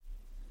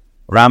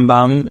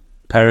Rambam,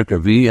 Perek,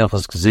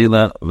 Hilchos,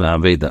 Gezelah,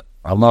 Veda.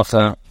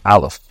 Halacha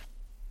Aleph.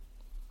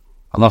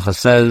 Halacha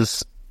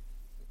says,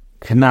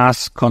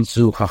 Knas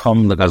konsu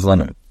chacham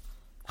legazlanim.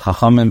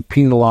 Chachamim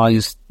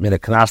penalized, made a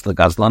knas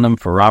legazlanim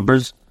for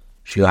robbers.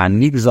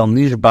 Shi'anigzal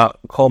nishba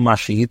kol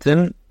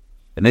mashiitin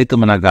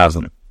v'neitum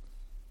menagazlan.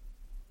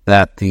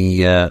 That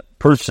the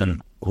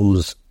person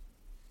whose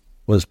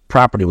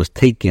property was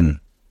taken,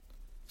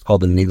 it's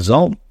called the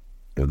nigzal.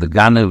 You have the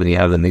ganev and you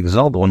have the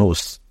nigzal, the one who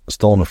was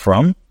stolen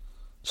from.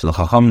 So the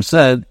chacham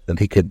said that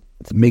he could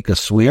make a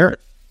swear,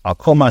 al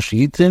kol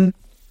mashiitin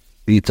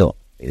v'ito.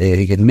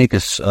 He can make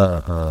a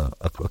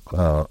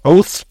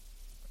oath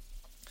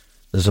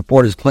to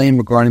support his claim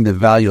regarding the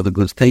value of the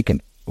goods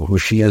taken.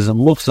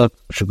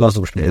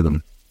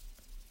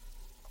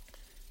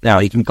 Now,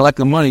 he can collect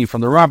the money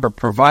from the robber,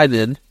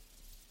 provided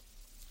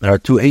there are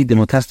two eidim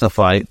who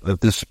testify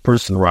that this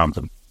person robbed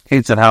him.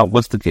 Kate said,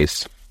 what's the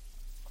case?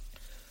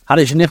 A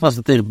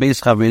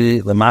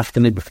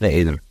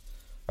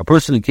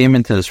person who came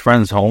into his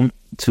friend's home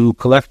to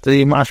collect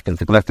the mashkin,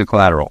 to collect the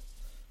collateral.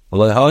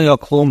 And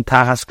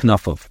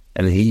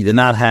he did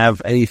not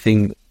have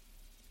anything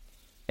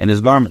in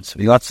his garments. So,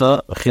 two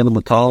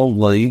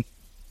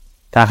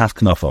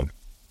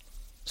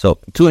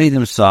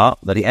eidim saw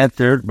that he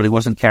entered, but he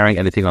wasn't carrying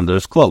anything under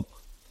his cloak.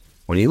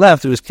 When he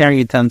left, he was carrying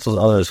utensils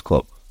under his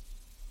cloak.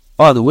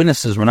 Oh, the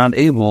witnesses were not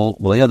able.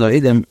 Now, the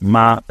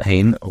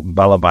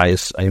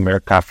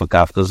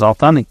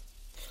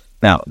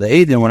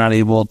eidim were not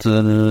able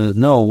to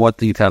know what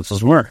the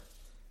utensils were.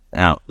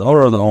 Now, the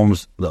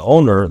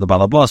owner, the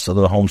balabas of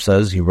the home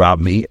says, he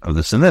robbed me of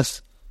this and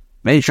this.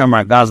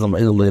 Doesn't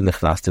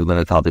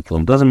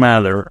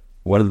matter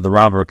whether the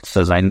robber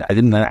says, I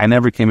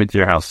never came into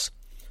your house.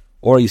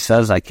 Or he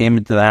says, I came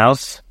into the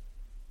house.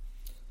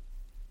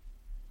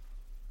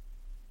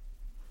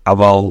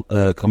 Or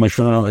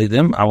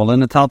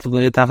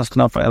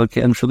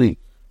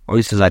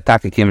he says, I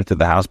came into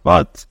the house,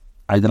 but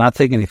I did not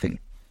take anything.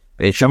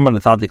 Or he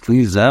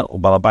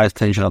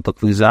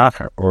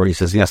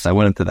says, yes, I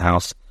went into the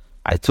house,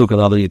 I took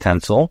another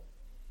utensil,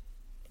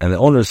 and the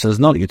owner says,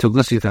 no, you took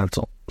this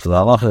utensil. So the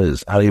halacha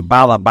is,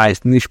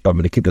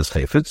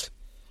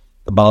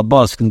 the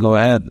balabas can go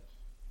ahead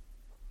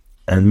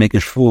and make a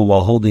shvur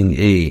while holding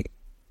a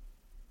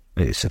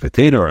sefer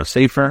or a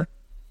sefer,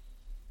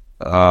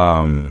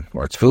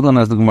 or it's tefillin,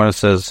 as the Gemara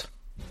says,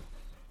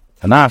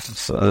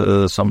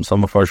 Tanakh,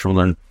 some of us will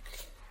learn.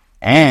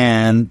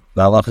 And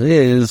the halacha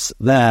is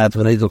that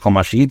when he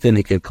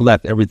can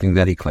collect everything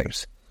that he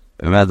claims.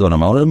 When does it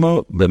apply?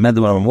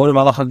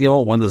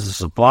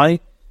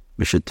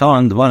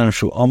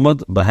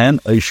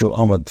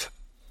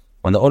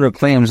 When the owner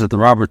claims that the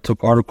robber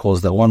took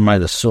articles that one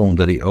might assume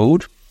that he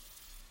owed.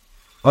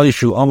 Now,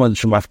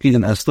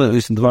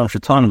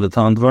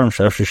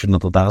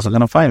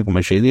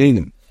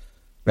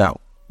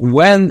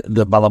 when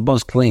the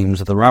balabas claims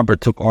that the robber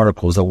took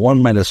articles that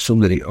one might assume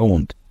that he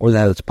owned, or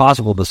that it's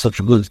possible for such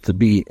goods to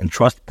be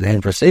entrusted to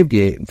him for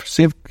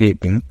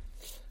safekeeping, and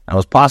it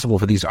was possible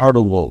for these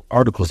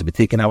articles to be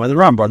taken out by the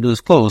robber under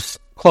his cloak,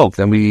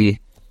 then we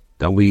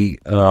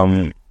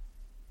let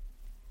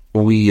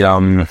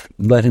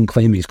him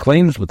claim these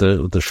claims with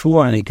the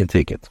shua, and he can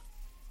take it,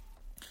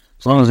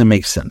 as long as it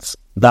makes sense.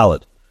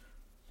 Daled.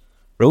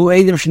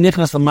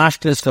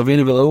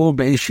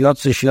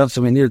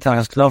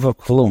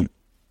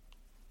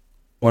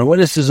 When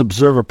witnesses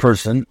observe a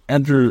person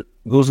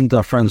goes into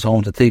a friend's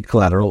home to take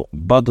collateral,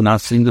 but do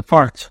not see him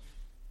depart,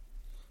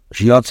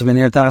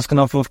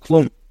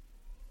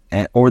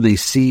 or they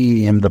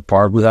see him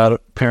depart without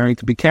appearing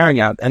to be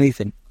carrying out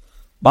anything.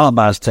 And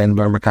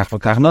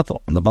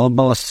the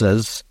balabas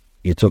says,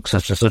 you took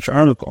such and such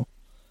article.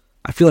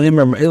 I feel him.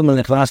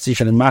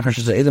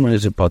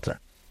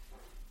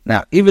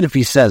 Now, even if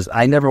he says,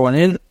 I never went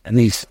in, and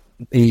he's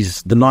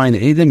denying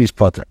the edim, he's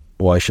potter.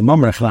 Why?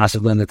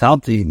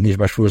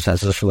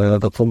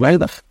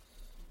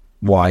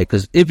 Why?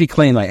 Because if he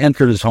claimed, I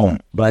entered his home,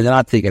 but I did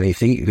not take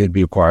anything, he would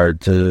be required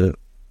to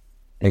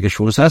make a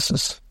shvus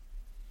esses.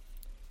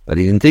 But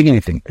he didn't take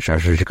anything.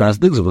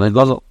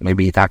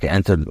 Maybe he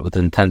entered with the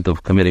intent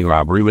of committing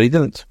robbery, but he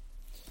didn't.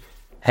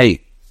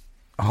 Hey,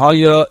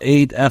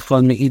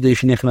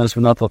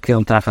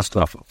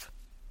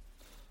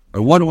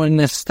 or one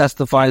witness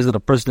testifies that a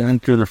person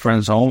entered a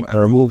friend's home and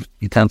removed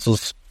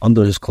utensils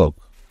under his cloak.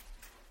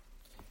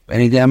 But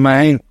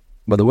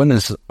the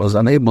witness was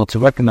unable to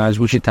recognize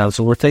which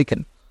utensils were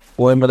taken.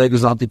 Now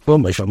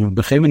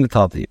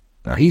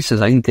he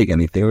says, I didn't take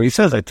anything, or he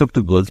says, I took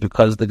the goods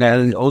because the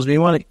guy owes me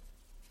money.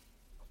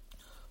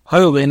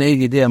 So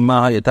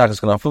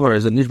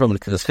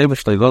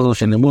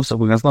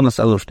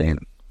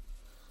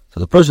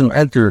the person who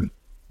entered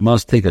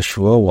must take a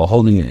shvur while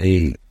holding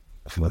a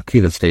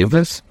kidat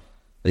staveless.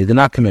 He did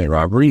not commit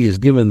robbery. He is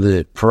given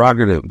the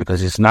prerogative because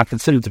he's not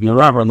considered to be a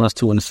robber unless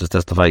two witnesses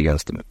testify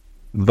against him.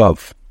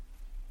 Vav.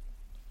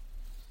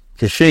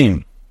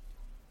 Kishem.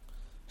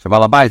 Just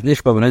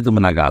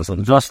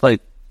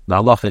like the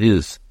halacha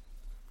is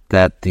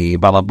that the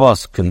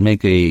balabas can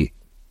make a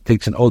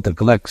takes an oath and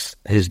collects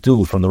his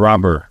due from the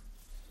robber,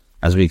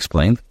 as we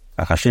explained.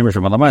 So too,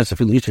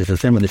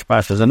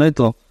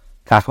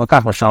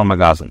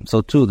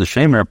 the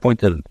shamer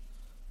appointed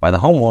by the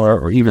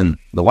homeowner or even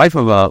the wife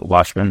of a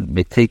watchman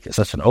may take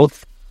such an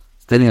oath,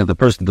 stating that the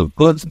person took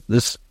goods.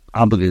 This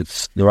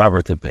obligates the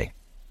robber to pay.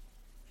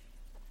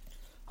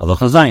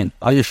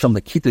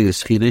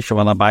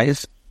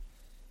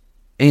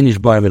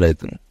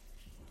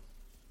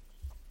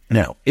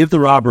 Now, if the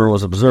robber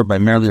was observed by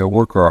merely a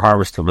worker or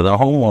harvester by the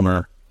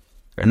homeowner,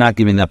 they're not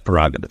giving that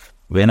prerogative.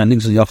 Now,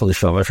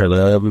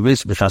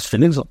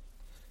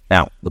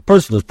 the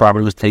person whose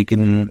property was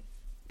taken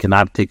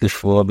cannot take the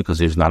shvua because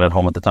he was not at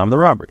home at the time of the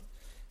robbery.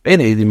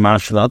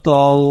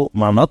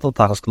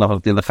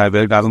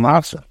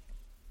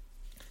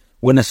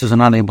 Witnesses are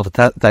not able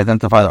to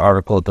identify the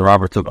article that the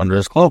robber took under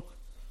his cloak,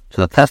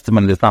 so the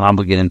testimony is not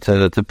obligated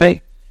to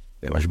pay.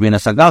 And the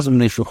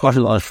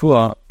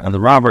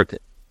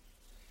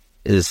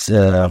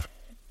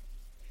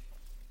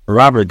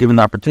robber is given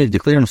the opportunity to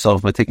clear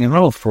himself by taking an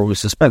oath, for we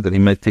suspect that he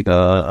might take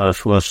a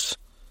false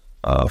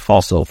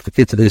oath. The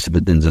kids today said,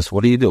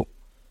 what do you do?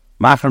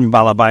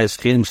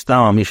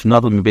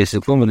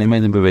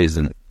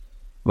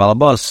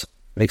 Balabas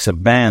makes a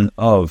ban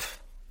of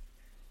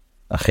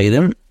a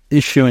chedim,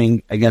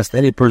 issuing against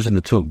any person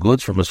that took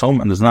goods from his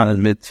home and does not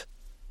admit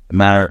the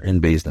matter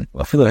in Beis Din.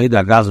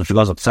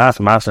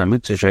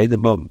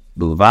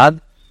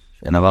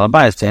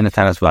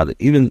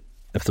 Even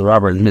if the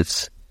robber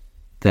admits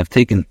to have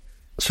taken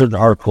certain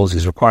articles,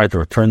 he's required to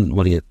return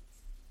what he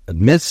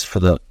admits,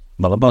 for the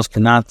balabas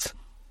cannot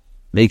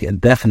make a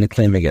definite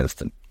claim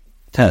against him.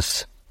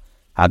 Test.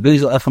 If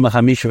the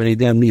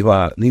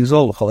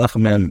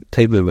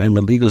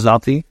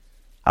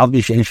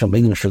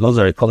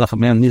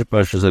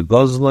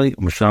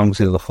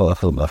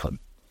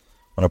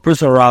When a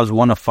person robs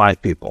one of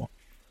five people,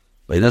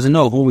 but he doesn't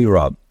know who he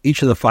robbed,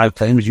 each of the five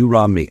claims, you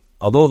robbed me.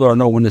 Although there are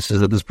no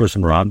witnesses that this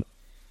person robbed,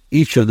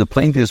 each of the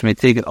plaintiffs may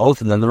take an oath,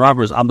 and then the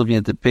robber is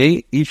obligated to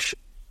pay each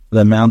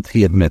the amount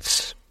he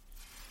admits.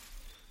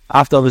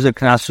 After this is a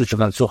knas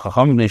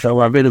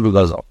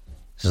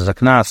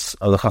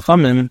of the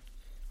chachamim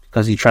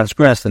because he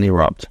transgressed and he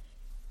robbed.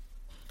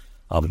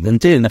 But when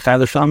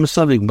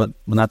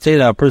I say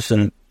that a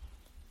person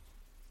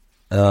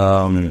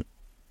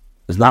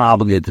is not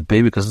obligated to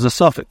pay because it's a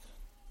suffix.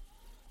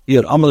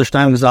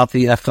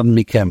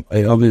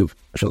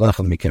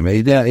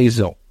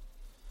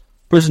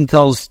 Person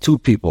tells two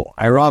people,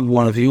 I robbed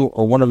one of you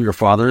or one of your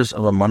fathers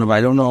of a money, but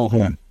I don't know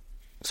whom.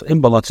 So if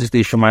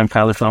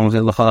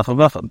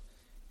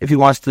he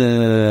wants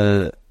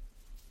to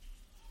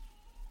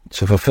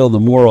fulfill the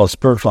moral or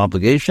spiritual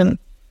obligation,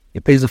 he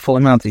pays the full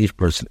amount to each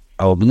person.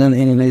 Allah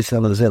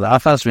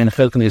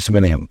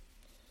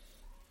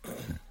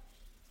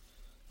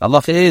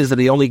is that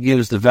he only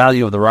gives the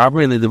value of the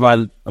robbery and they divide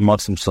it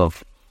amongst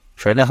themselves.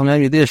 As far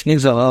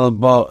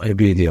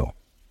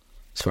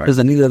as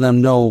neither of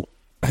them know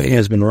he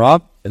has been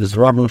robbed, it is the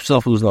robber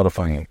himself who is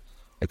notifying him.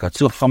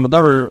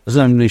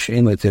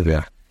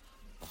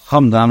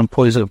 Hamdan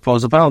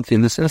impose a penalty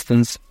in this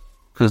instance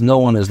because no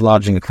one is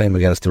lodging a claim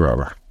against the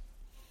robber.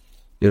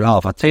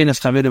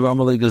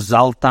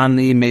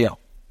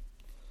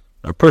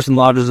 A person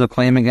lodges a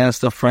claim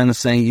against a friend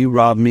saying, you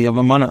robbed me of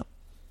a money.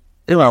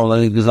 Now,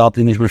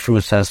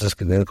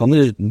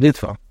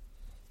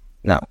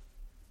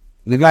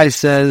 the guy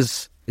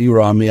says, you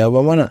robbed me of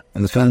a money.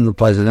 And the defendant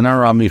replies, then I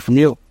robbed me from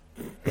you.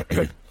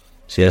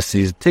 So yes,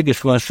 he's tickets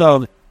for a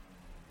shove.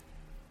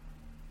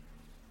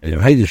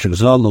 If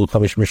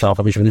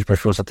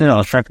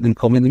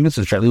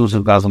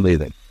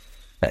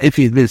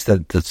he admits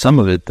that some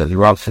of it, that he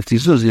robbed 50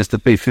 zuz, he has to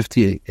pay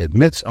 50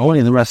 admits only,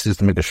 and the rest is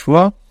to make a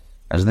shvua,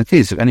 as in the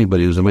case of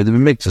anybody who's made of a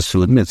mixus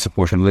who admits a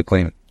portion of the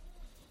claim.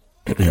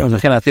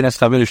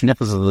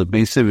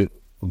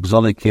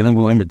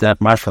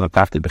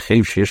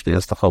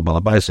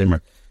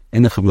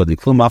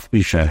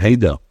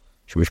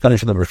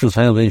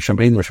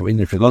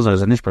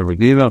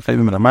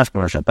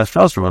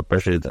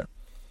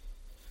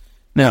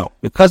 Now,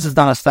 because it's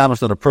not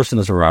established that a person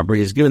is a robber,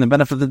 he is given the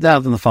benefit of the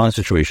doubt in the following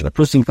situation. A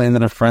person claimed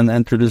that a friend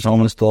entered his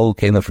home and stole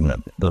keilah from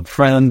him. The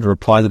friend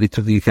replied that he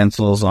took the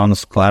utensils on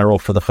his collateral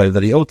for the chayv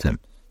that he owed him.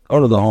 The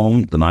owner of the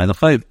home denied the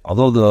chayv.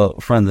 Although the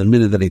friend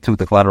admitted that he took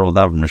the collateral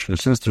without permission,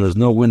 since there is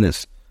no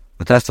witness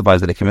who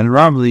testifies that he committed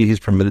robbery, he's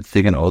permitted to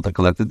take an oath and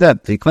collect the debt,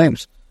 he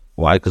claims.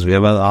 Why? Because we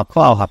have a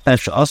klal,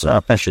 hapesha us or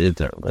hapesha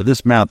iter.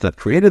 This mouth that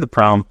created the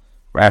problem,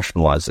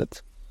 rationalize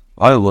it.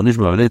 The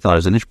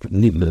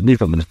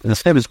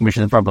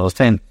commission in Prabhupada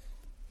 10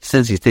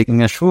 says he's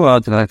taking a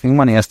shvua to collecting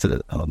money. He has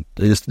to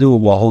do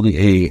while holding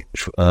a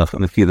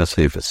nefila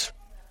safes.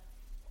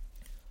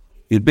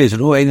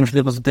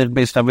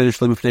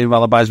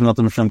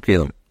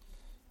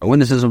 A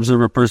witness is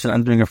observe a person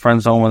entering a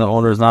friend's home when the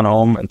owner is not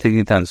home and taking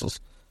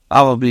utensils.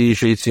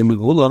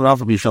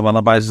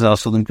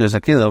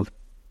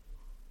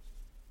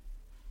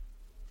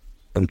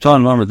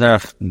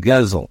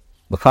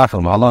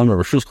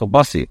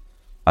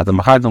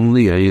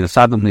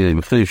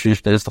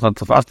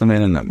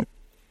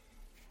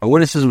 A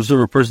witness is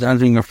observe a person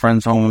entering a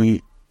friend's home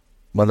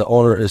when the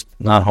owner is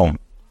not home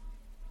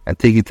and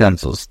take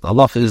utensils. The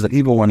law is that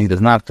even when he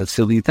does not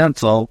conceal the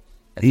utensil,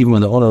 and even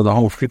when the owner of the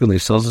home frequently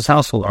sells his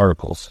household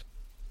articles.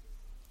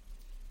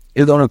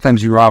 If the owner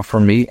claims you robbed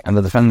from me, and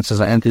the defendant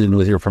says I entered in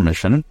with your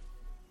permission,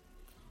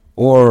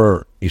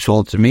 or you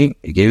sold it to me,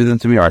 you gave them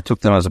to me, or I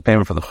took them as a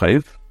payment for the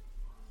chayv,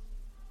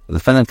 the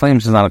defendant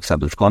claims is not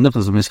accepted. The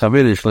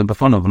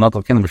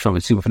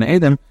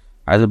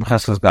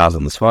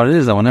swar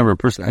is that whenever a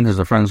person enters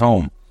a friend's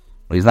home,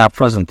 when he's not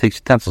present, takes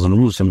utensils and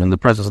removes him in the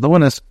presence of the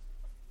witness,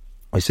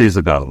 he says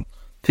the gadol.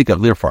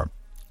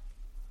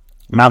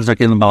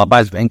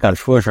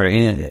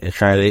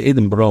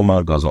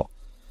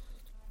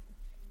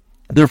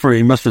 Therefore,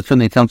 he must return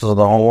the utensils of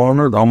the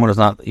homeowner. The homeowner is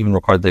not even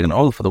required to take an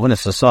oath for the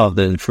witness to saw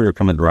the intruder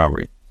committed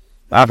robbery.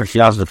 After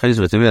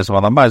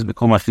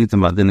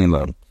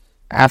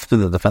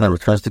the defendant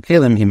returns to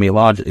Kalim, he may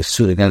lodge a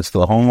suit against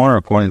the homeowner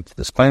according to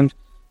this claim.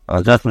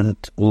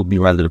 Judgment will be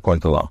rendered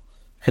according to law.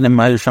 Who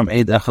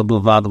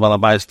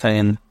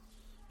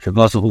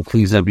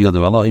please that beyond the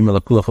law, email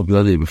a cool of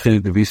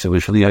the visa,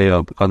 which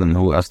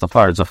who as the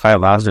fire is a fire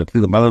last year,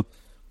 clear the mother,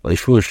 but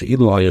sure she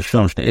either or your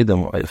shum,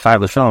 Adam,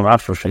 5 the shum,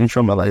 after she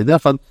shum, like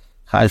defad,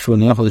 high sure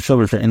in the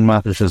shower in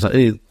matters as a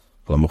aid,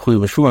 from a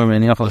who sure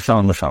in the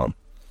shum, Mashalom.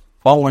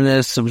 Following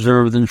this,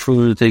 observed the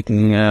intruder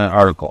taking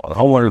article. The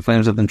homeowner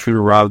claims that the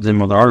intruder robbed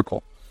him of the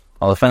article,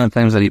 while the defendant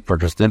claims that he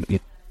purchased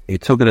it. He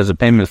took it as a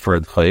payment for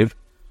the chayv,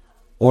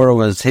 or it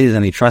was his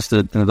and he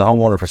trusted the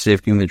homeowner for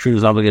safekeeping. The intruder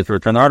is obligated to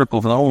return the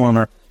article for the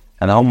homeowner,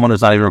 and the homeowner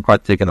is not even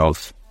required to take an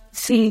oath.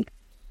 See,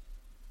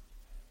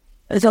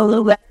 it's a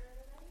little bit.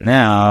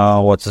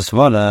 Now, what's the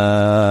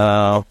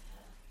svara?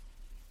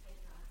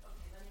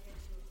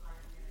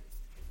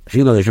 The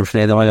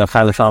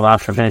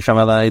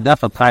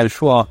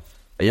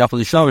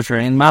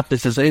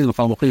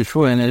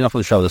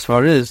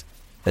svara is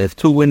that if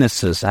two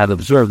witnesses had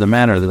observed the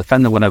manner, the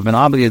defendant would have been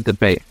obligated to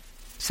pay.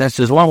 Since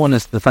there's one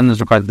witness, the defendant is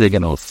required to take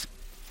an oath.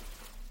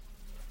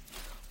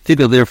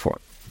 Therefore,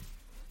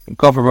 if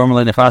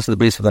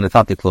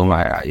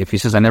he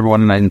says I never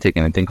won and I didn't take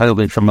anything,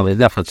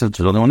 since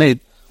there's only one aid,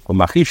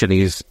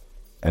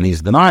 and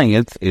he's denying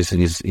it, he's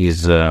denying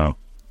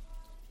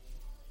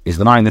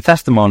the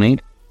testimony,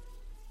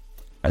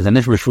 as an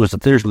issue is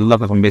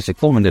left from basic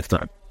film this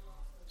time.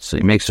 So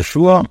he makes a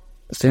shua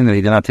saying that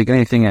he did not take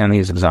anything and he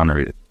is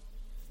exonerated.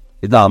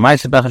 There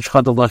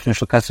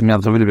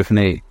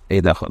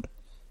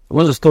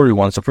was a story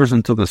once. A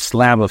person took a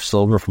slab of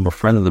silver from a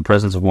friend in the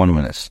presence of one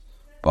witness.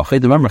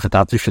 Person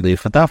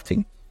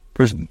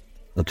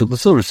that took the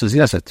silver says,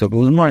 yes, I took it,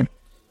 was mine.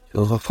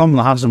 Now,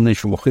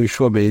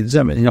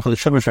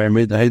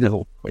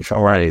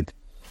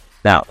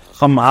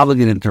 Chum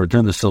obligated to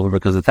return the silver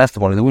because the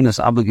testimony, the witness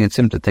obligates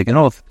him to take an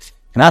oath.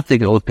 Cannot take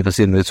an oath because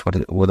he knows what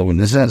the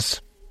witness says.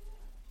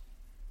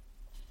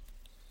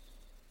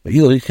 Now,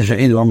 had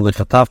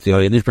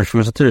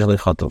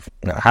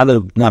there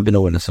not been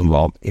a witness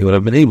involved, he would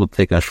have been able to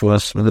take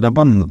Ashuas with the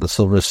Rabbanan that the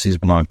silver seized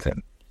belonged to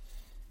him.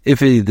 If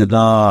he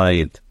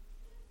denies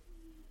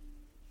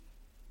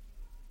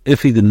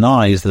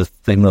the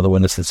thing of the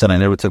witness that said, I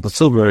never took the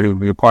silver, he would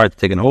be required to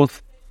take an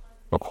oath,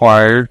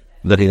 required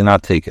that he did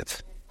not take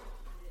it.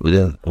 All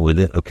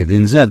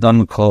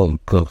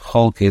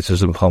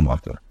cases of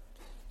Chalmakar.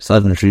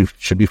 Suddenly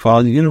should be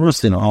followed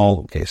universally in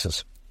all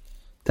cases.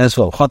 That's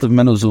what I'll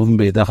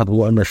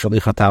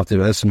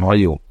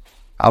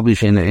be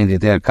saying in the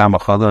day Kama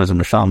Khadar as a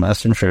Mashal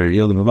Masim Share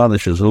Yield and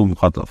Mavadish is Zoom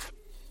Khatov.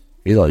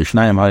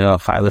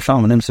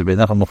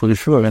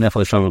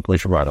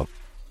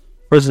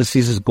 Person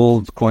seizes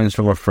gold coins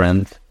from a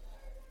friend,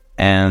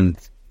 and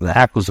the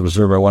act was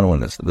observed by one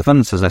witness. The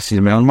defendant says, I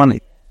seized my own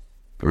money.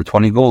 There were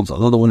 20 golds.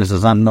 Although the witness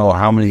does not know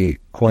how many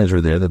coins were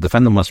there, the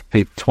defendant must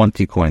pay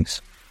 20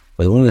 coins.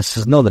 But the witness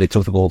says no, that he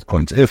took the gold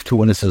coins. If two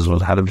witnesses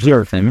had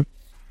observed him,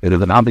 they would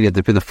have been obligated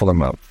to pay the full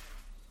amount.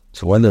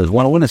 So when there's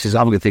one witness, he's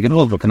obligated to take an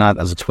oath, but cannot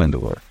as a twin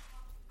door.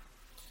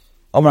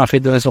 Now,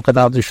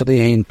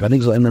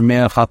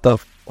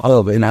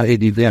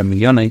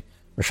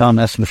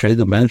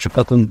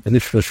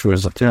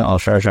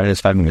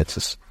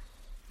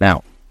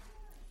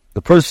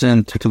 the person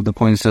who took the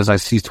coins says, I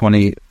seized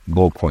 20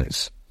 gold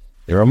coins.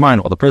 They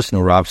remind, the person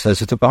who robbed says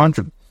he took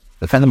 100.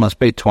 The defendant must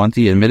pay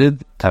 20,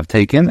 admitted to have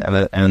taken,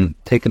 and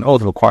take an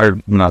oath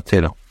required not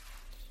to.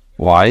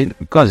 Why?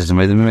 Because he's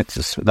made the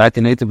mitzvahs. That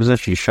in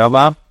 80%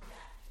 Shabbat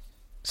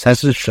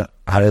says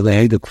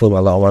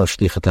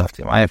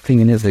my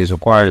opinion is that he's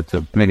required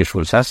to make a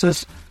shul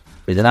sesses,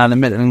 but he did not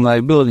admit any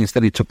liability.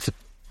 Instead, he took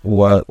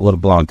what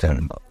belonged to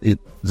him.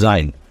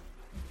 Zayin.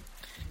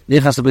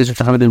 When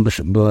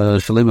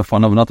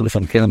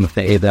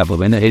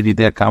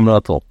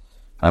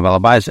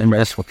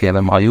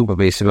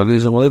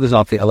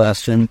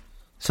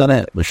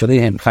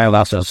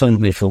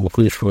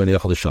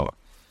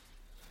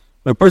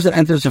a person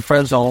enters a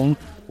friend's home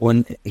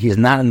when he is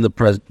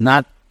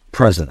not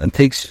present and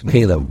takes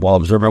Caleb while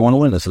observed by one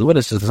witness, the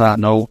witness does not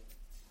know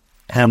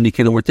how many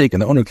kelim were taken.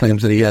 The owner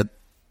claims that he had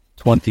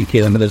 20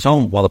 kelim in his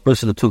home, while the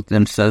person who took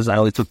them says, I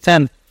only took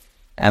 10,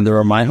 and they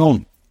were my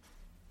own.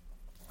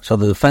 So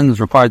the defendant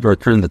is required to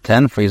return the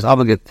 10, for he is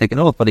obligated to take an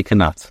oath, but he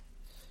cannot.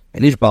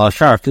 And each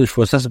balashar,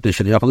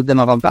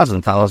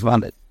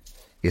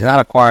 he's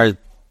not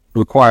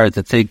required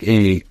to take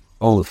a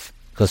oath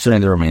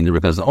concerning the remainder,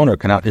 because the owner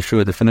cannot issue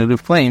a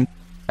definitive claim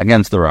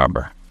against the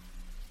robber.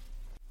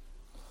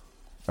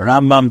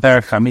 Rambam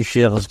Perek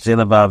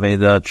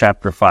Gezelah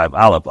chapter 5.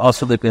 Aleph.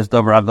 Also, it's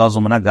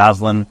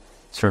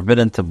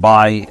forbidden to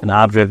buy an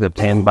object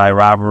obtained by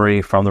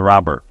robbery from the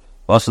robber.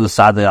 Also, it's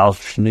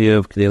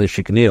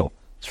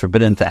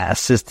forbidden to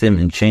assist him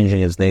in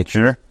changing his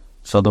nature,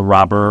 so the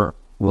robber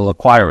will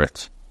acquire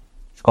it.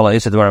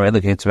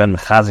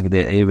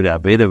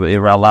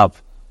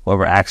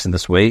 Whoever acts in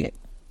this way,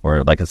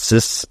 or like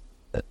assists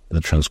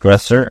the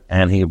transgressor,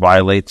 and he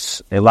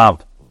violates a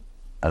lav.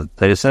 As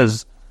it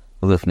says,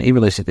 do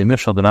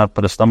not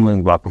put a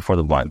stumbling block before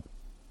the blind.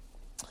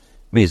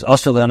 Means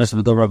also it's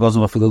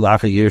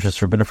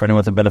forbidden for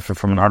anyone to benefit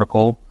from an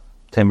article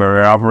obtained by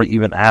robbery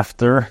even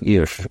after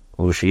years.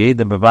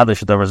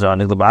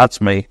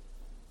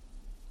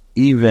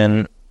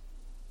 Even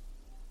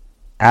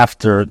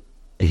after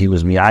he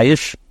was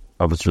miyayish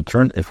of its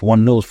return, if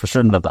one knows for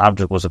certain that the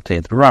object was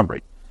obtained through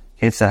robbery.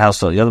 If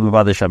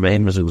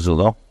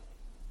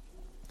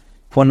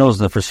one knows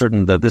that for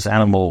certain that this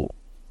animal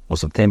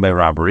was obtained by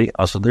robbery,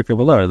 it's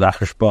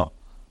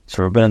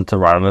forbidden to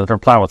ride on it or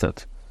plow with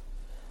it.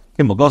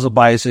 When a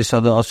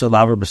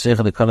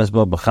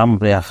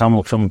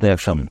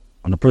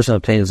person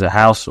obtains a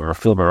house or a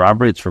field by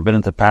robbery, it's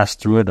forbidden to pass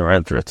through it or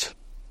enter it.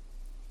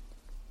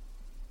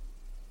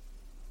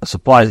 This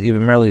applies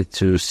even merely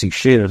to seek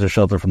shade or to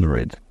shelter from the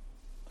raid.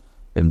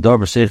 If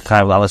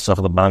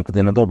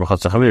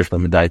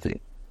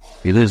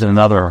he lives in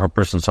another or her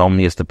person's home,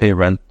 he has to pay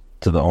rent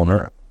to the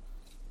owner.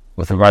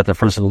 With regard to the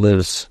person who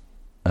lives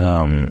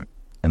in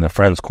a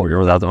friend's courtyard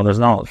without the owner's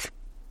knowledge.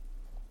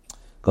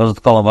 Goes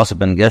to call of us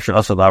ben gesher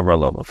also lav.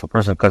 If a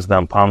person cuts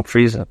down palm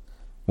trees and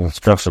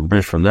constructs a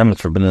bridge from them, it's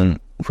forbidden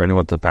for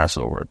anyone to pass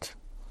over it.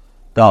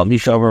 A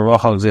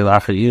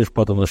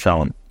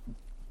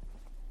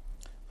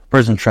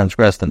person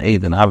transgressed and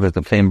ate an object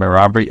obtained by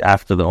robbery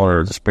after the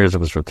owner despairs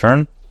of his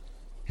return,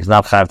 he's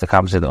not chayav to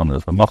compensate the owner.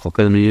 If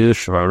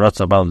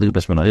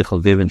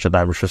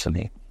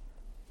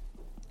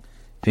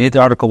you ate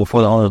the article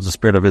before the owner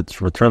despaired of its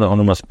return, the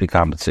owner must be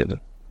compensated.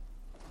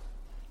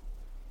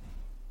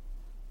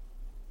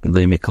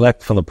 They may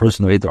collect from the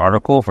person who ate the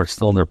article for it's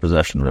still in their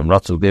possession.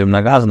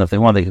 If they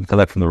want, they can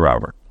collect from the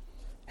robber.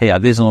 Hey,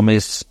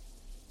 that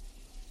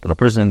a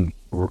person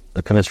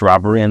commits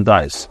robbery and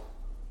dies.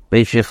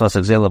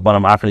 There's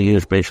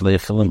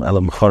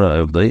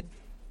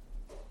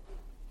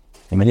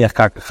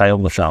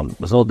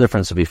no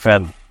difference if he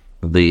fed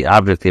the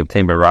object he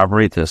obtained by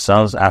robbery to his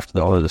sons after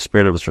the owner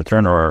despaired of its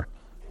return, or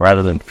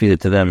rather than feed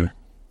it to them,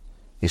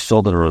 he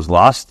sold it or was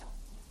lost.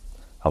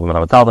 The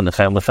value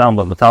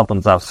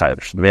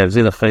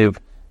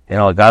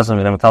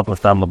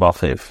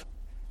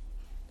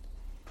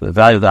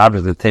of the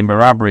object obtained by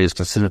robbery is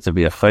considered to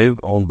be a chayv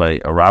owned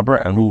by a robber,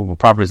 and movable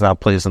property is not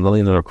placed in the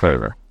lien of the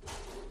creditor.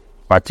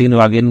 The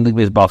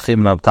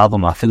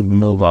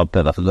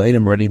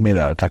item already made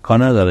a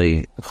takana that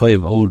a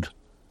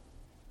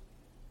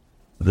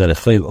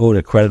chayv owed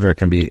a creditor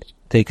can be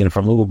taken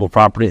from movable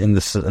property in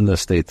the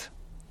state,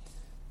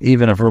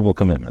 even a verbal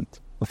commitment.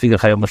 Therefore, in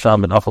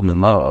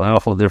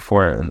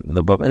the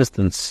above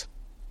instance,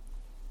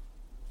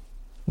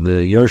 the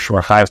Yerush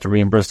are chayav to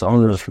reimburse the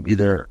owners from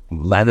either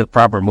landed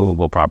property or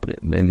movable property.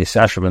 In the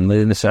Sasha,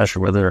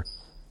 whether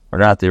or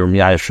not they were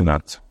miyayish or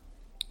not.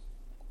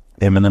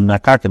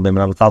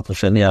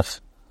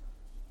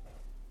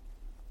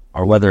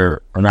 Or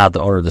whether or not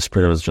the owner of the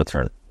spirit was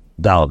returned.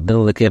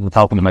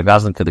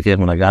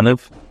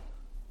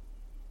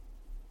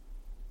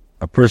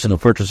 A person who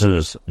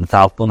purchases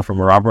metalpon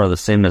from a robber are the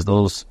same as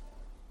those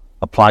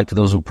applied to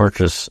those who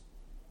purchase,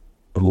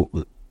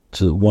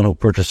 to one who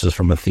purchases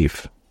from a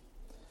thief.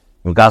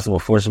 The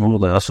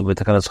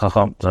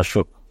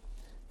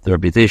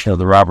reputation of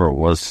the robber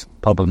was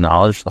public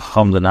knowledge. The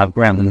Chacham did not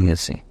grant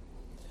leniency.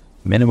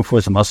 Many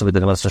before some also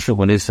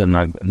when they said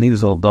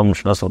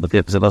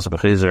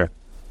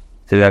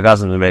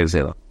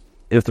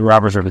if the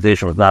robber's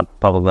reputation was not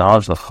public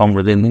knowledge, the Chacham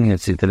redeemed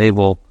leniency to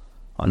enable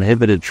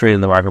uninhibited trade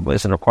in the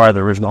marketplace and require the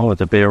original owner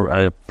to pay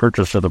a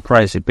purchaser the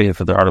price he paid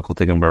for the article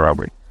taken by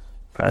robbery.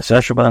 If the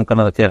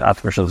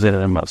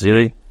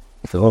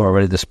owner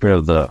already despaired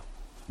of the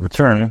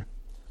return,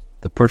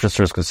 the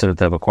purchaser is considered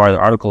to have acquired the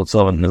article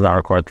itself and is not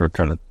required to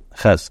return it.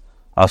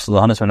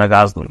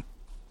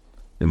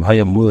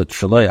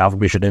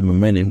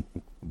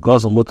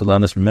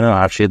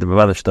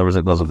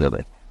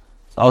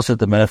 Also,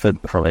 to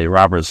benefit from a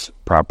robber's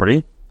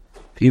property,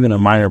 if even a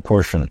minor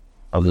portion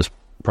of this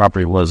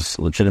property was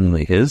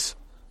legitimately his,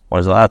 one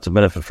is allowed to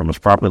benefit from his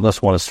property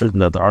unless one is certain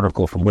that the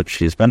article from which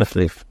he is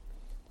benefiting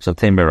is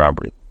obtained by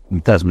robbery.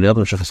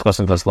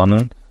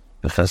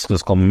 The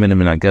Cheskes called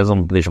minimum in a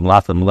Gezel, the Nisham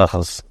Latin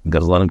Melachas,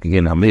 Gazlanim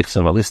Kigin Hamichs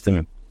and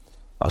Valistim.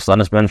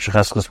 Aslanis Ben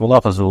Shecheskes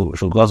Melachas, who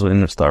shall Gazel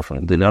in the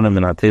Starfin. The Leonim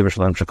in Ataver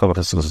Shalam Shakova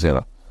Cheskes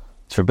Zera.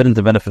 It's forbidden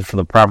to benefit from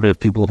the property of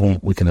people whom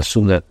we can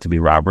assume that to be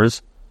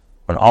robbers,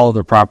 when all of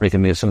their property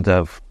can be assumed to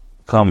have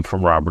come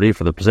from robbery,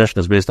 for the possession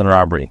is based on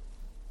robbery.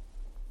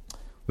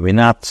 We may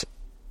not,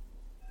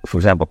 for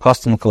example,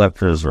 custom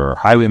collectors or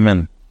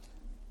highwaymen,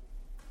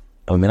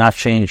 we may not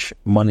change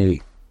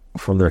money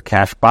from their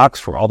cash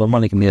box, for all their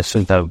money can be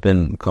assumed to have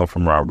come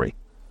from robbery.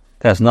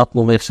 Guys, not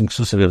will make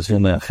exclusive of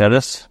Zilna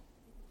Cheres.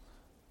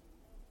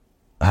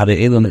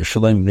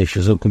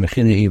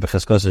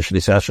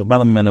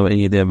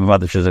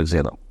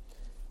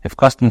 If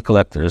custom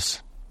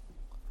collectors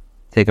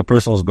take a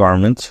person's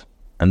garment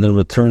and then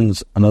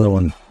returns another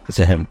one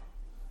to him,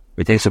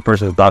 he takes a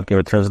person's donkey and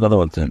returns another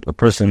one to him, the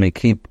person may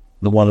keep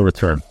the one to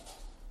return.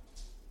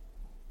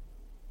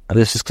 And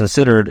this is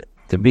considered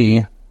to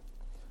be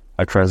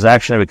a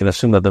transaction. We can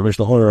assume that the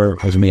original owner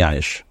was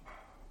miyayish.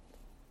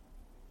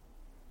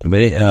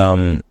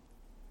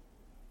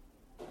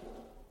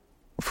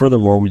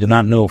 Furthermore, we do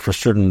not know for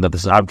certain that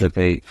this object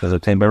was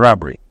obtained by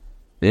robbery.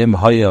 If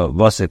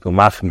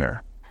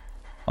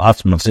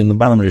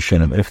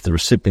the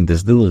recipient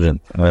is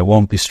diligent and it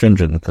won't be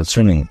stringent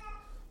concerning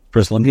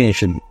personal engagement,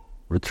 should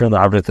return the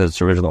object to its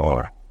original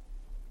owner.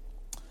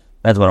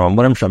 That's what I'm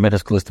saying.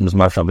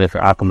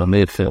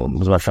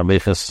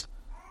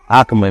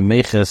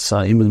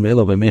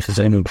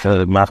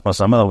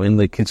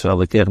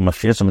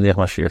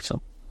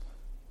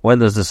 When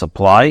does this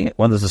apply?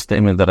 When does the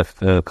statement that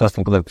a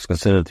custom collector is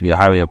considered to be a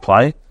highway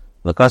apply?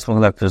 The custom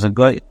collector is a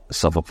guy,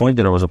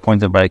 self-appointed or was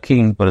appointed by a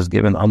king, but is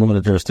given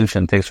unlimited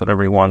jurisdiction, takes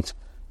whatever he wants,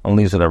 and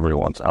leaves whatever he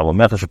wants.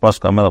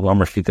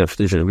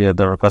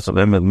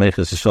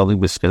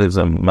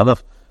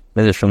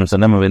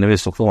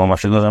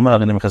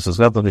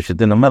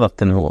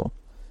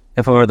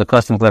 If, however, the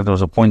custom collector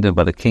was appointed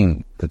by the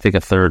king to take a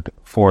third,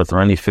 fourth,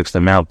 or any fixed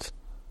amount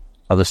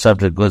of the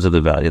subject goods of the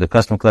value, the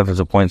custom collector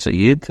appoints a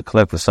yid to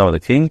collect the sum of the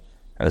king,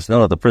 and it's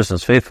known that the person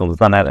is faithful and does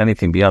not add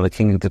anything beyond the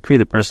king's decree,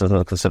 the person is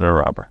not considered a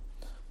robber.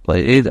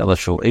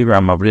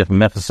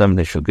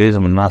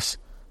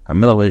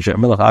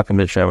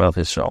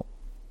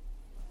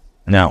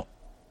 Now,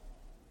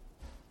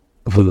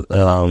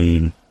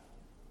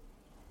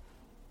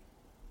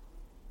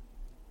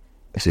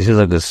 it says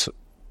like this.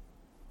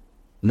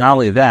 Not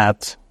only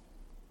that,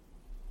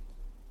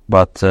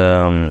 but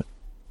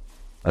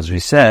as we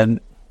said,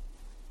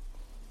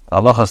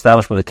 halacha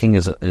established by the king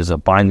is a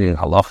binding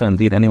halacha.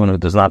 Indeed, anyone who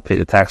does not pay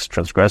the tax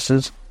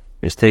transgresses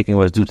is taking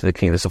what is due to the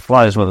king. This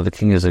applies whether the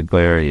king is a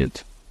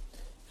goyeriyid.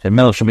 If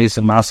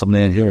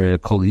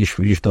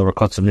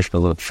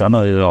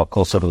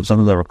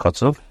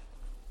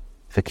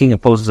a king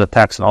imposes a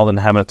tax on all the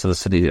inhabitants of the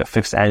city, a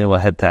fixed annual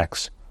head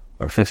tax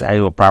or a fixed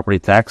annual property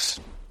tax,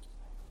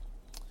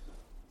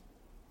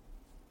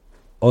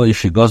 or he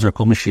makes a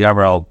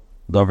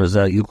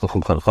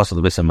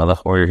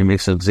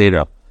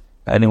Gezelah,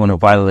 anyone who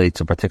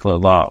violates a particular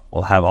law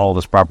will have all of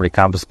his property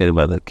confiscated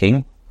by the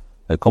king.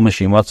 So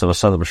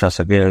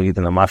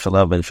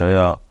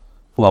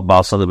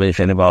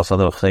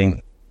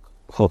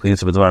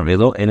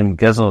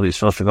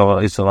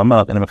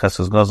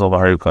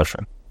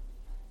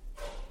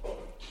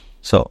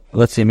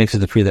let's say he makes a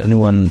decree that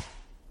anyone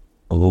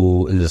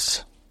who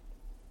is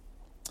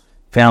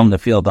found in the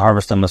field, the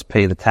harvester must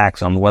pay the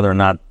tax on whether or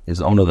not is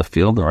the owner of the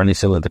field, or any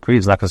similar decree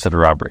is not considered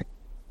robbery.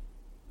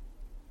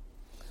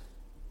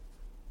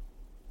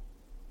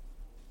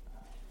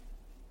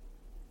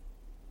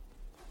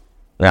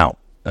 Now,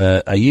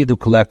 a yid who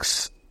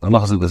collects,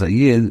 Allah says, a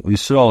yid who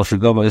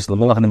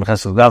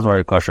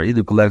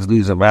collects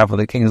dues on behalf of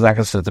the king is not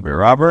considered to be a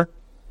robber.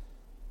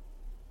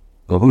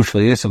 First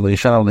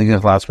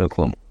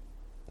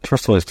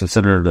of all, he's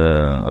considered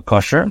a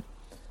kosher,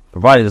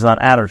 provided he does not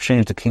add or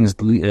change the king's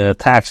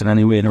tax in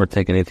any way, nor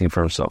take anything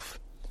for himself.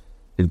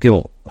 Any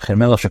guilt. If a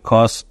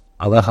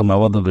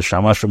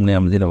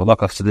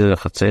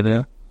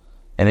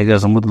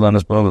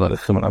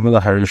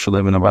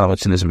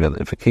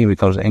king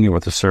becomes angry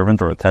with a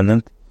servant or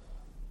attendant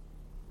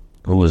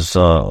who was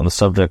on the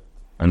subject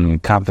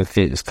and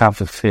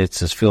confiscates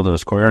his field or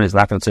his courtyard, he's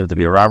not considered to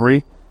be a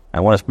robbery,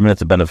 and one is permitted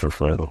to benefit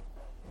from it.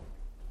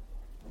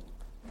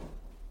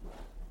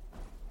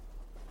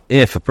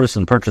 If a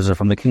person purchases it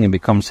from the king, it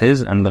becomes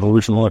his, and the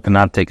original owner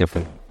cannot take it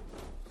from him.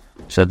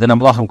 So then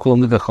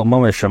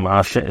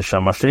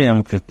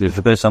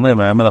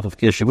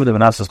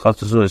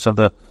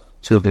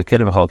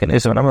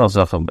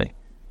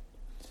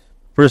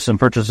person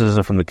purchases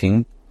it from the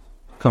king,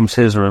 becomes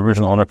his, or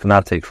original owner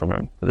cannot take from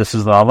him. This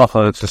is the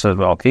halacha. It says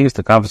by all kings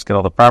to confiscate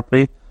all the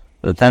property,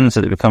 the tenants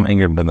that become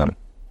angry with them.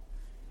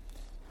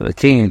 So the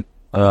king,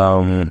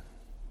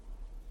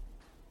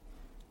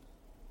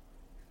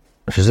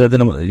 she said,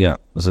 yeah.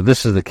 So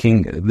this is the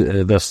king.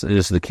 This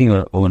is the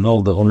king who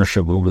annulled the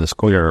ownership over this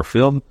courtyard or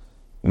field.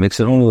 He makes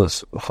it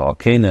ownerless. A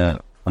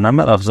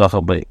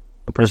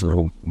person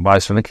who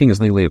buys from the king is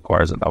legally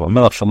acquires it.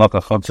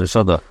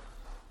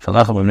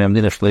 However,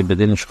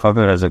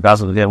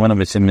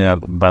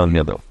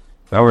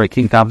 a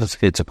king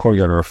confiscates a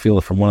courtyard or a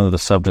field from one of the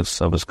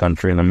subjects of his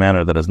country in a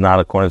manner that is not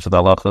according to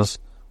the halachas,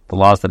 the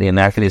laws that he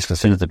enacted, he is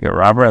considered to be a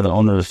robber, and the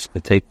owners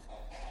to take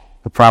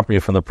the property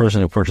from the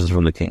person who purchases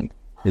from the king.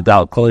 The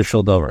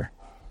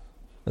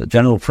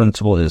general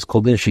principle is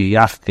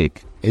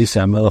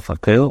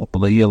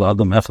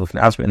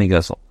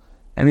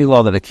any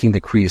law that a king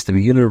decrees to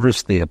be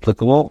universally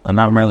applicable and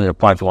not merely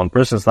applied to one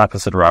person is not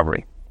considered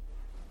robbery.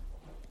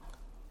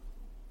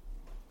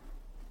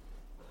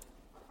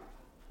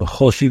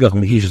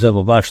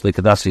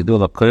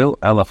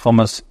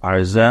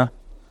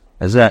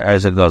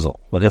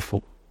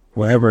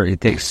 Wherever he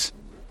takes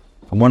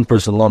from one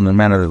person alone in a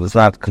manner that does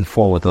not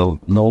conform with the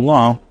no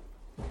law,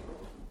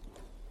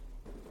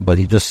 but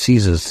he just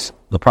seizes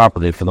the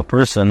property for the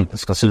person,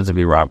 it's considered to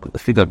be robbery.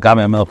 When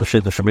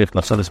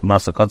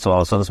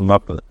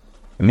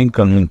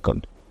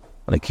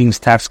a king's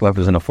tax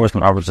collectors and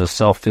enforcement officers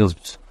sell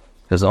fields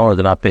because the owner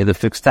did not pay the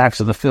fixed tax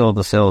of the field,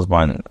 the sale is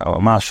binding.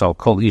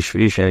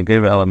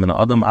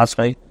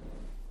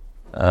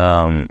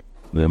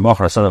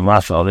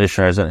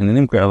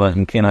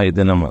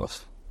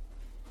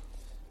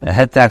 A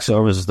head tax,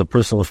 however, is the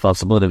personal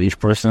responsibility of each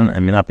person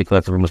and may not be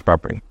collected from his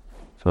property.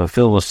 So if a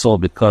field was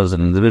sold because an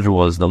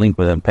individual is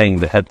delinquent in paying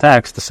the head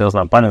tax, the sale is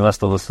not binding unless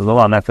the list of the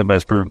law enacted by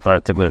his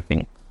particular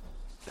king.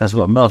 That's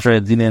what Melchor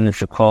Dinin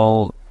should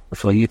call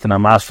Shalayitan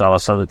Amasha al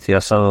Asad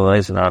Tiasal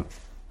Laisan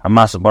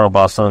Hamas Barba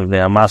Asad de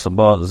Hamas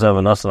Ba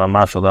Zevan Asad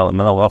Amasha al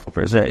Mela Wafa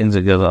Perze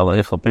Inzigaz al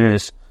Echel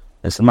Peris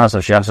is the Master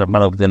Shasar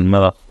Malak Din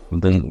Mela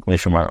Din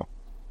Mishamaro.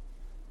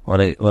 What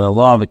a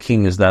law of a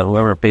king is that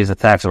whoever pays the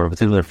tax over a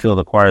particular field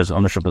acquires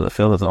ownership of the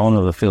field. If the owner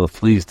of the field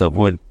flees to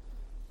avoid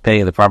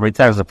paying the property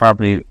tax,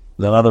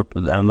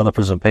 another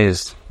person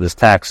pays this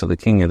tax, so the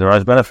king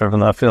derives benefit from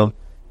that field.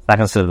 It's not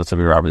considered to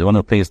be robbery. The one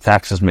who pays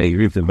taxes may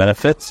reap the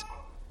benefits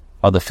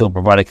of the field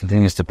provided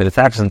continues to pay the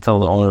taxes until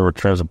the owner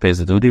returns and pays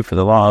the duty, for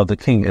the law of the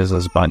king is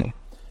as binding.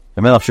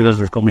 The melech should go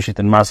to Mishit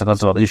and Masa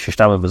Katzal Ish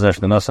Shtab Bezesh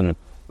the Nasan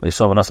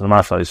Lisov Nasan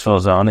Mashal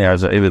Lisov Zani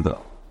as a Evid.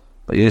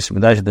 But yes,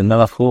 Midash the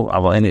Melech who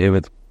Aval any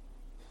Evid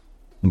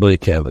Boy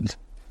Kevin.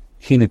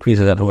 He decrees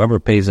that whoever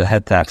pays a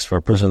head tax for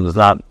a person was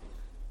not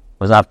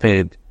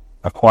paid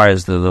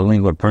acquires the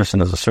delinquent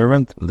person as a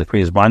servant. The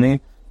decree is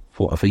binding.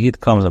 If a yid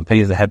comes and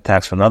pays the head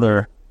tax for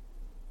another,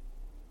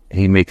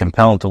 he may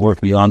compel him to work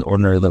beyond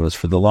ordinary limits,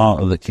 for the law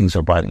of the kings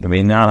are binding. He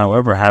may not,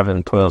 however, have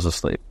him toil as a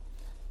slave.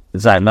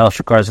 When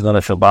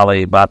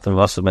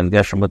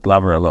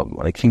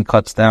a king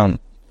cuts down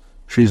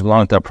trees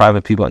belonging to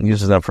private people and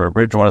uses them for a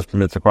bridge, one is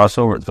permitted to cross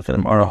over. If he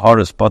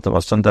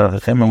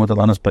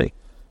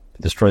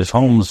destroys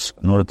homes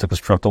in order to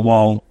construct a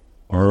wall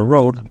or a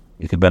road,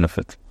 you could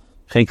benefit.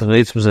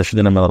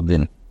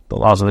 The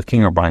laws of the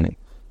king are binding.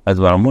 When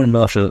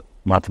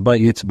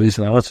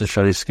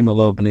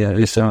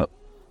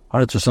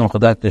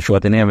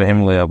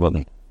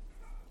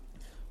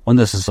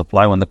this is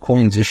applied, when the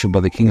coins issued by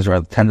the kings are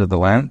at the tender of the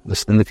land,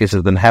 this indicates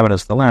that the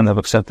inhabitants of the land have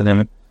accepted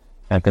him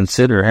and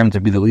consider him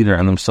to be the leader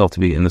and themselves to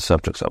be in the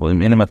subjects. If,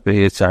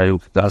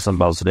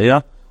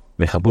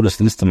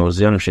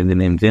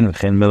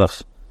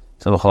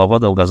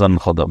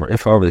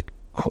 however,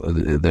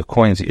 the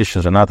coins he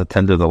issues are not the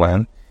tender of the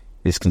land,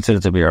 he is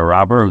considered to be a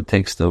robber who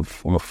takes the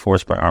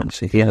force by arms.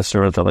 He and his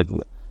servants are like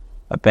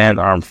a band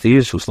of armed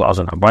thieves whose laws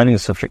are not binding.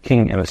 Such a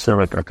king and his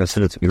servant are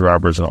considered to be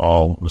robbers in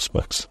all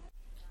respects.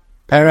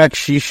 Perek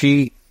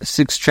Shishi,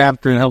 6th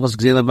chapter in Hilchos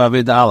Gezelah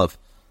Baved Aleph.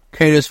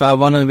 Keres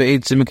v'avanim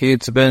ve'etzim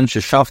ke'etz ben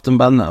sheshaftim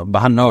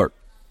b'hanor.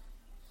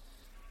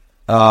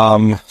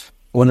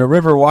 When a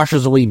river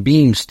washes away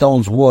beams,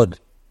 stones, wood,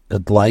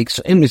 it likes.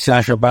 If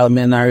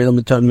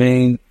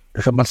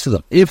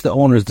the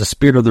owner is the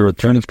spirit of the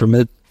return, it's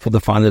permitted for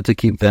the finder to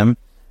keep them,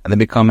 and they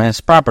become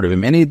his property.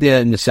 But if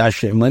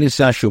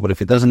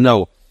he doesn't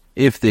know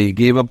if they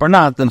gave up or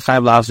not, then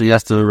he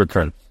has to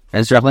return.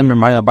 And he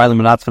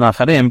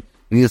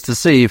needs to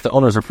see if the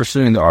owners are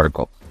pursuing the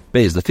article.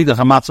 Based the figure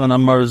Hamatzon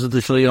Amars the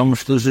Shaliom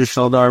Shlushi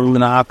Shaldar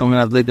Minakum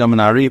and Atlegam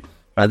and Arif,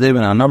 Radev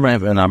and Number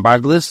and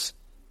Ambardlis.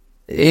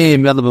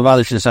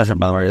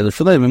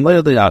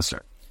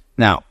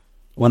 Now,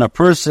 when a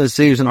person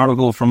saves an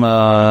article from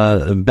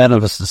a bed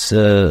of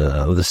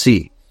the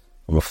sea,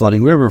 from a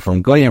flooding river,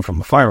 from goyim,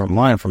 from a fire, from a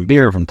lion, from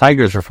bear, from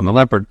tigers, or from a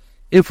leopard,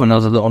 if one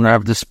knows that the owner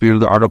has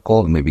disputed the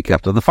article, it may be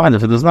kept to the fine.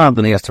 If it does not,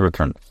 then he has to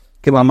return.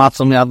 When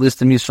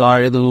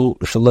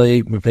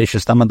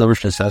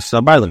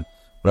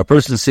a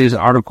person saves an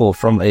article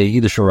from a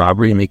Yiddish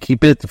robbery, he may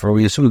keep it, for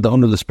we assume that the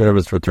owner of the spirit of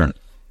its return.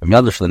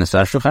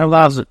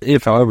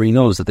 If, however, he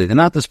knows that they did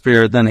not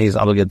despair, then he is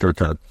obligated to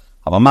return it.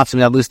 When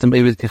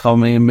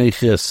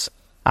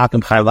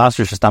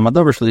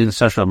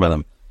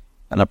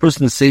a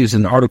person saves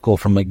an article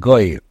from a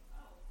goy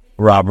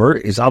robber,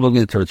 he is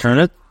obligated to return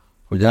it.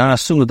 We do not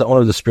assume that the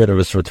owner of the spirit of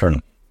its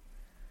return.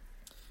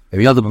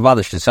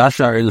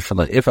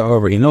 If,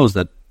 however, he knows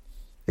that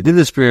he did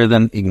despair,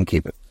 then he can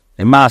keep it.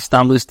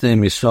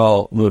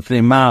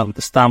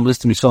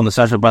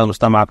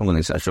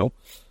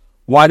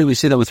 Why do we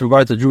say that with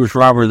regard to the Jewish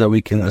robber that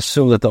we can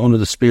assume that the owner of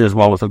the spear is,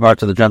 while with regard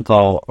to the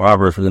Gentile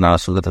robbers we do not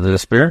assume that they did a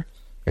spear?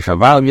 Because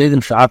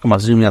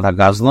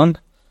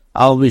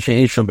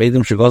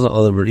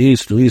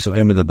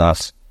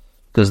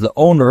the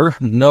owner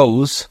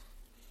knows,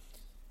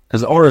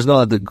 because the owners know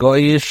that the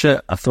Goyish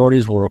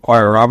authorities will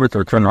require a robber to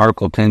return an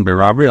article obtained by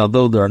robbery,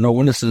 although there are no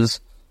witnesses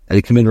that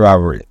he committed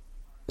robbery.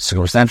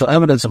 Circumstantial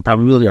evidence and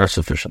probability are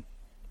sufficient.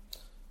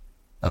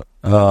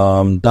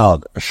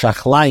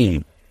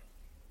 Shachlayim.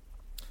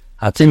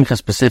 It's not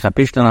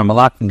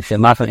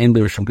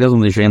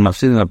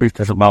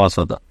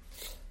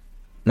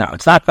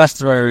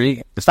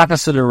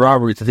considered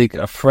robbery to take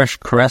a fresh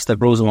cress that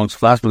grows amongst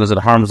flax because it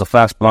harms the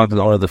flax belonging to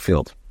the owner of the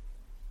field.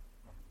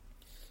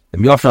 The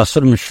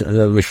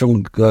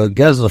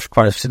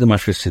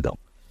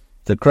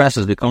cress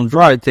has become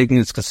dry, taking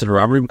it's considered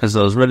robbery because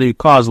it was ready to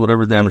cause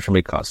whatever damage it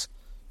may cause.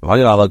 If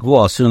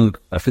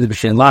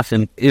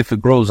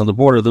it grows on the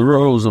border of the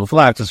rows of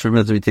flax, it's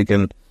permitted to be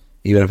taken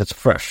even if it's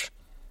fresh.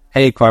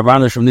 Hey, we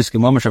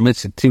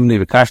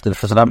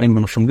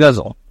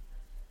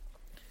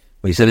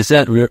said he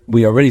said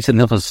we already said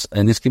in Hilchos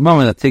and Niski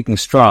Moment that taking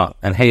straw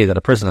and hay that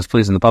a person has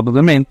placed in the public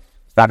domain is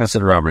not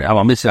considered robbery.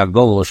 However,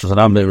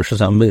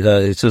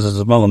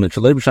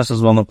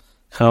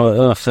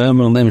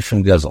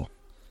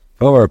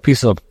 a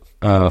piece of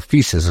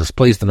feces is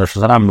placed in the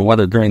Shazam,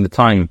 whether during the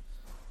time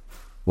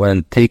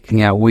when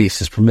taking out waste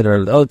is permitted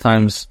or at other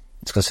times,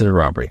 it's considered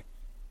robbery.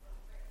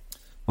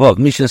 When a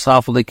person's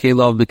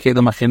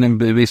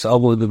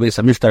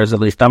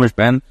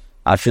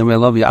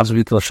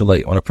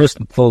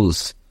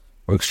clothes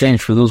were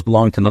exchanged for those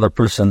belonging to another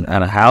person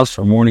at a house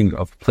or morning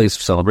of place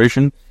of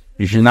celebration,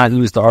 you should not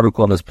use the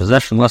article in his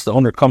possession unless the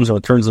owner comes and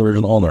returns the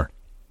original owner.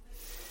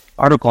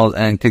 Article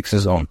and takes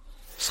his own.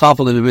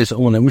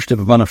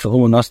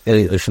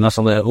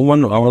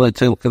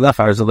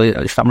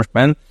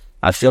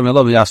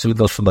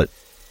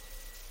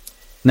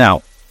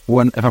 Now,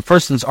 if a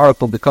person's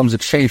article becomes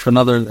exchanged for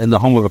another in the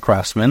home of a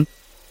craftsman,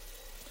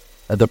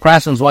 the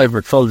craftsman's wife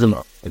or children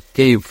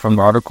gave from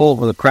the article,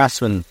 or the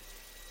craftsman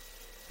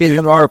gave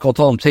him the article,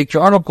 told him, take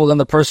your article, then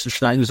the person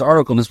should not use the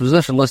article in his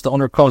possession unless the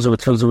owner comes and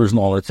returns the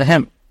original owner to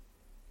him.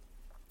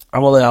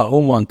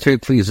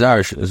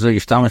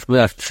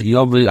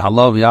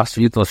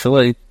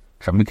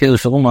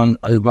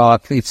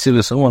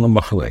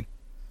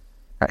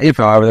 If,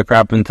 however, the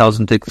craftsman tells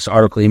him to take this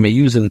article, he may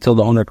use it until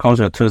the owner comes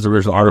and returns the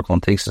original article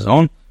and takes his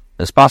own.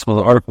 It's possible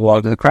the article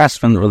belonged to the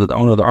craftsman, or that the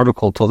owner of the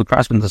article told the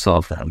craftsman to sell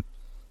it for him.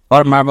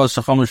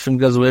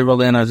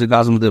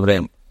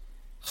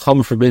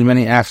 Chum forbid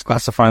many acts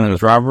classifying them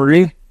as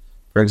robbery.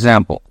 For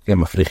example,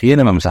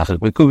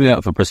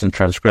 if a person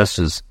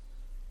transgresses,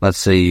 let's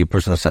say a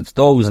person sets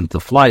stoves into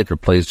flight or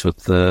plays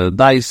with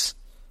dice,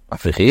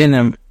 what's the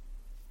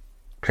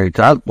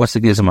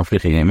case of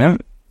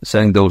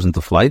setting those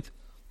into flight?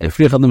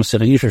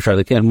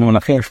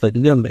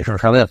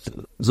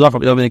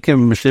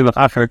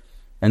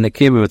 And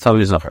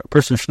the a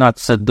person should not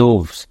set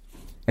doves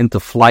into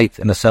flight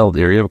in a settled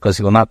area because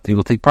he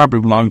will take property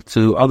belonging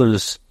to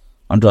others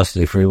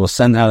unjustly, for he will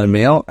send out a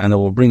male and it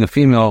will bring a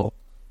female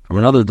from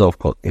another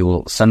dovecote. He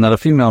will send out a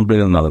female and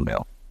bring another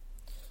male.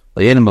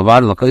 Not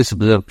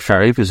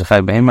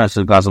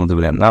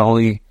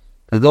only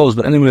the doves,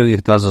 but anybody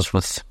that does this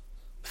with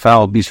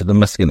foul beasts or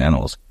domestic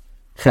animals.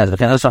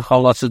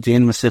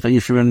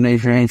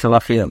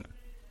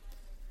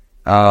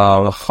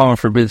 Chum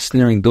forbids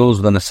snaring doves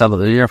within a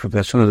settled area for the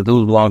that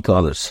those belong to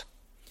others.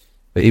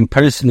 One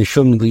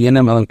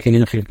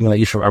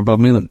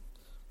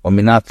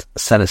may not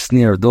set a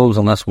snare of doves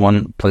unless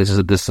one places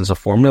a distance of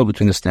 4 mil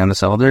between the stand and the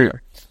settled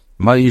area.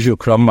 If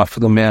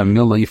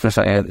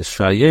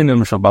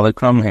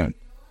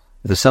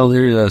the settled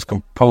area is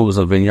composed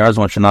of vineyards,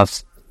 one should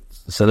not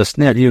set a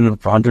snare even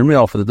for 100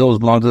 mil, for the doves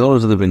belong to the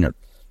owners of the vineyard.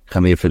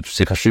 Allah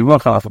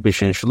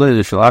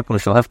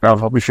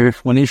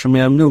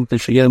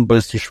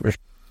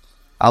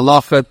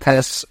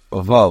tests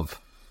vav.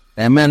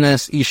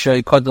 Emenes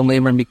isha ikodem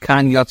lemer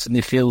mikan yatz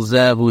nichil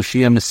zev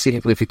u'shia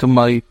mesif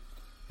lefitumai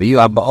v'yu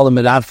abba olam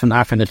edadfen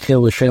after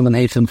nichil v'shelan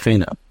heitim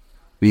fina.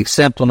 We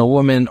accept when a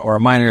woman or a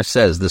minor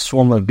says the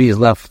swarm of bees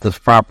left the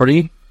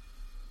property,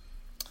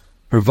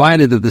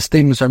 provided that the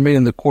statements are made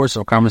in the course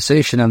of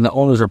conversation and the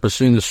owners are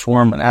pursuing the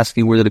swarm and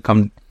asking where did it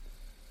come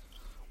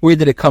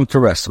to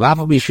rest.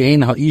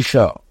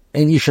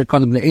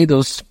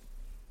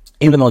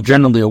 Even though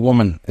generally a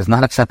woman is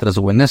not accepted as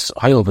a witness,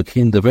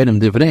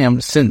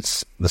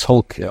 since this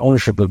whole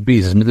ownership of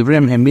bees is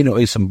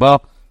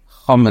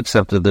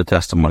accepted their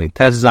testimony.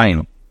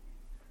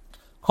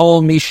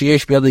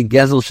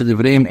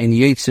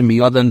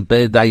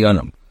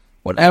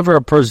 Whenever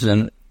a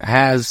person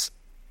has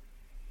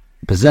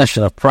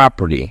possession of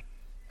property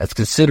that's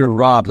considered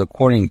robbed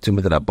according to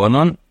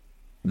Midrabanan,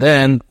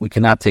 then we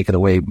cannot take it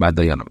away by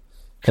Dayanim.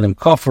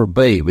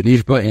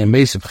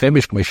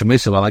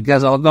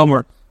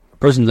 A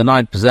person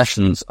denied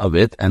possessions of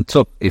it and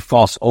took a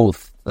false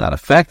oath to that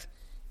effect.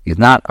 He's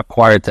not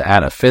required to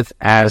add a fifth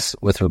as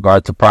with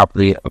regard to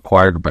property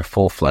acquired by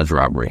full-fledged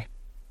robbery.